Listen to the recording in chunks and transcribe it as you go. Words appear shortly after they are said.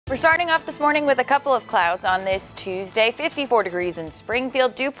We're starting off this morning with a couple of clouds on this Tuesday. 54 degrees in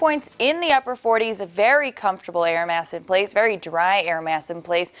Springfield, dew points in the upper 40s, a very comfortable air mass in place, very dry air mass in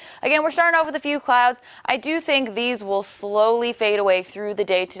place. Again, we're starting off with a few clouds. I do think these will slowly fade away through the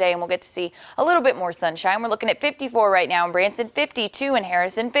day today, and we'll get to see a little bit more sunshine. We're looking at 54 right now in Branson, 52 in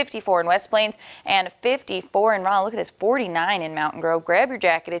Harrison, 54 in West Plains, and 54 in Rolla. Look at this, 49 in Mountain Grove. Grab your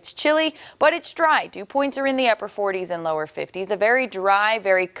jacket. It's chilly, but it's dry. Dew points are in the upper 40s and lower 50s. A very dry,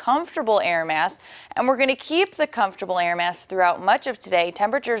 very comfortable air mass, and we're going to keep the comfortable air mass throughout much of today.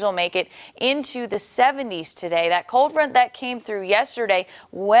 Temperatures will make it into the 70s today. That cold front that came through yesterday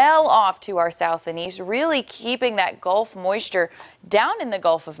well off to our south and east, really keeping that Gulf moisture down in the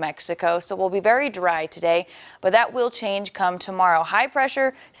Gulf of Mexico, so we'll be very dry today, but that will change come tomorrow. High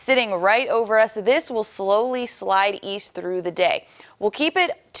pressure sitting right over us. This will slowly slide east through the day. We'll keep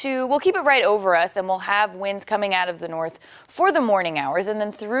it right over us, and we'll have winds coming out of the north for the morning hours, and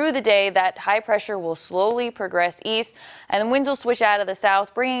then through the day that high pressure will slowly progress east, and the winds will switch out of the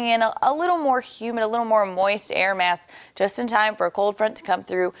south, bringing in a little more humid, a little more moist air mass just in time for a cold front to come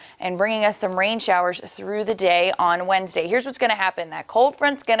through and bringing us some rain showers through the day on Wednesday. Here's what's going to happen. That cold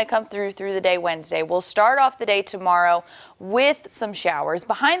front's going to come through the day Wednesday. We'll start off the day tomorrow with some showers.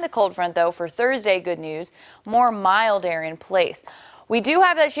 Behind the cold front, though, for Thursday, good news, more mild air in place. We do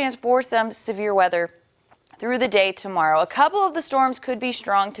have that chance for some severe weather through the day tomorrow. A couple of the storms could be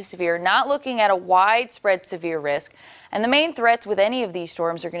strong to severe, not looking at a widespread severe risk. And the main threats with any of these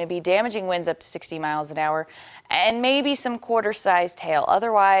storms are going to be damaging winds up to 60 miles an hour and maybe some quarter-sized hail.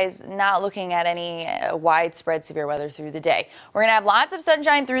 Otherwise, not looking at any widespread severe weather through the day. We're going to have lots of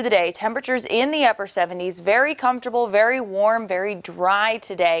sunshine through the day. Temperatures in the upper 70s, very comfortable, very warm, very dry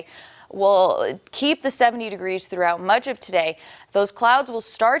today. We'll keep the 70 degrees throughout much of today. Those clouds will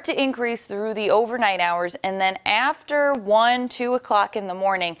start to increase through the overnight hours, and then after 1, 2 o'clock in the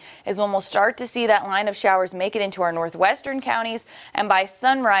morning is when we'll start to see that line of showers make it into our northwestern counties, and by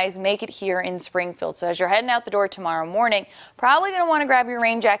sunrise make it here in Springfield. So as you're heading out the door tomorrow morning, probably going to want to grab your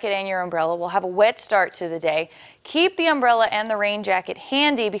rain jacket and your umbrella. We'll have a wet start to the day. Keep the umbrella and the rain jacket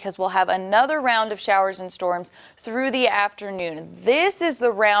handy because we'll have another round of showers and storms through the afternoon. This is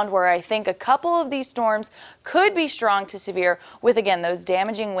the round where I think a couple of these storms could be strong to severe, with again those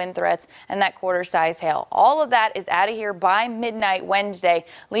damaging wind threats and that quarter-size hail. All of that is out of here by midnight Wednesday,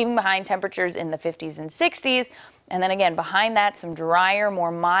 leaving behind temperatures in the 50s and 60s. And then again, behind that, some drier,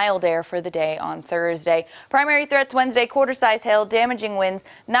 more mild air for the day on Thursday. Primary threats Wednesday, quarter-size hail, damaging winds,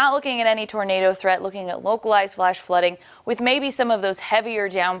 not looking at any tornado threat, looking at localized flash flooding with maybe some of those heavier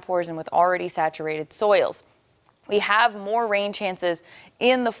downpours and with already saturated soils. We have more rain chances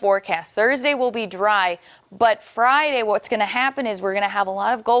in the forecast. Thursday will be dry, but Friday what's going to happen is we're going to have a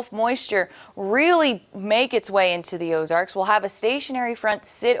lot of Gulf moisture really make its way into the Ozarks. We'll have a stationary front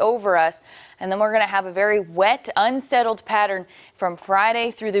sit over us, and then we're going to have a very wet, unsettled pattern from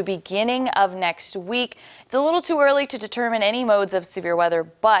Friday through the beginning of next week. It's a little too early to determine any modes of severe weather,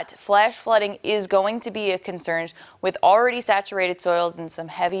 but flash flooding is going to be a concern with already saturated soils and some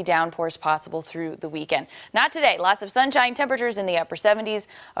heavy downpours possible through the weekend. Not today. Lots of sunshine, temperatures in the upper 70s.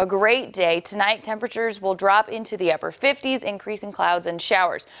 A great day. Tonight, temperatures will drop into the upper 50s, increasing clouds and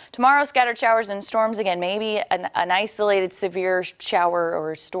showers. Tomorrow, scattered showers and storms. Again, maybe an isolated severe shower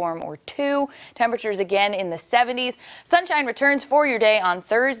or storm or two. Temperatures again in the 70s. Sunshine returns for your day on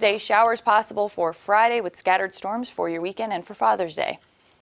Thursday. Showers possible for Friday with scattered storms for your weekend and for Father's Day.